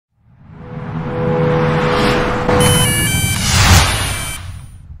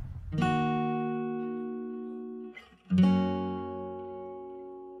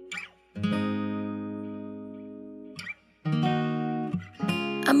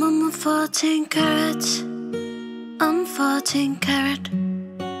I'm on my 14 carat. I'm 14 carat.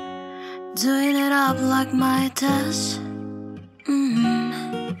 Doing it up like my task.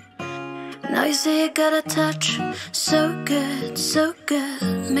 Now you say you got a touch so good, so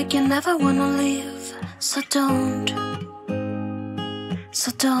good, make you never wanna leave. So don't,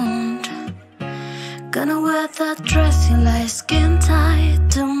 so don't. Gonna wear that dress you like, skin tight,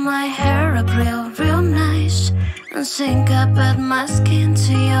 do my hair up real, real nice, and sync up at my skin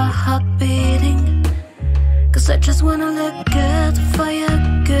to your heart beating. Cause I just wanna look good for you,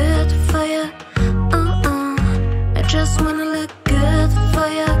 good for you. I just wanna look good for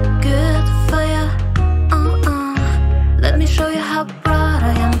you, good for you. Let me show you how proud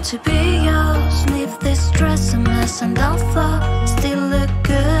I am to be yours. Leave this dress a mess and I'll fall. Still look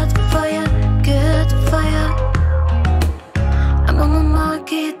good for you, good for you. I'm on my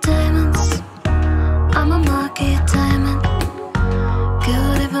market diamonds. I'm a market diamond.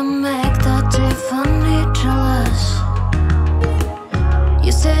 Could even make that Tiffany jealous.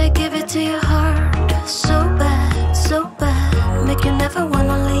 You say give it to your heart, so bad, so bad, make you never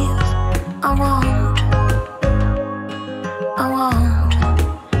wanna leave. I won't, I won't.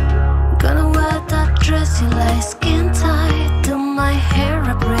 Gonna wear that dress you like, skin tight, do my hair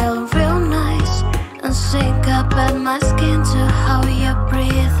up real, real nice, and sync up at my skin to how you're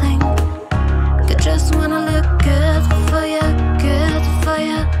breathing. I just wanna look good for you, good for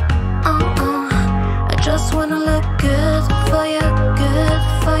you. I just wanna look good for you, good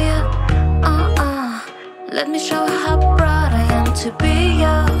for you. Let me show you how proud I am to be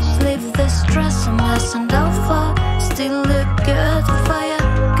yours. Leave this dress a mess and I'll fall. Still look good for you,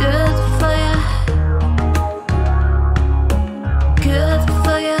 good for you. Good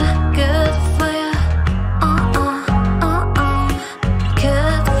for you, good for you.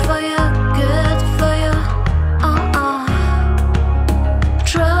 Good for you, good for you.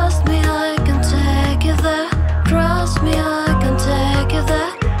 Trust me, I can take you there. Trust me, I can take you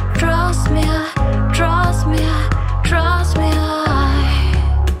there. Trust me, trust me, trust me, trust me,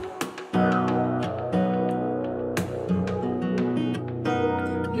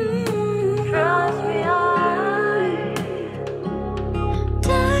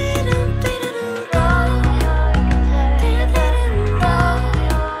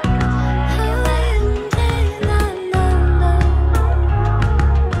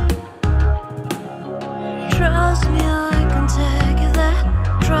 Trust me, I can take you there.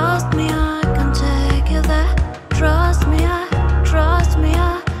 Trust me, I can take you there. Trust me, trust me,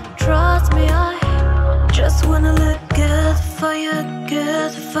 trust me, I just wanna look good for you,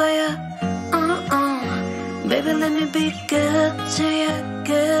 good for you. Baby, let me be good to you,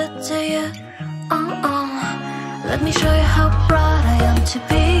 good to you. Let me show you how proud I am to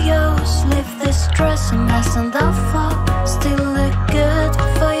be yours. Leave this dress a mess and I'll fall. Still look good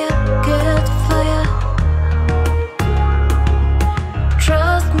for you, good for you.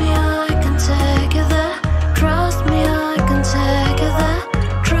 Trust me, I can take you there. Trust me, I can take you there.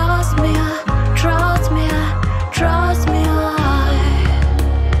 Trust me, trust me, trust me,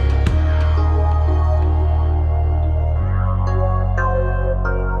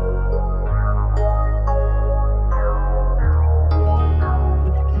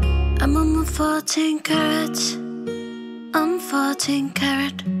 I'm on my 14 carat. I'm 14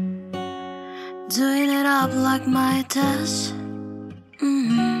 carat. Doing it up like my task.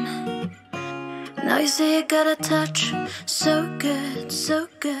 Now you say you got a touch so good,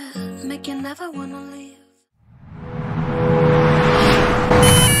 make you never wanna leave.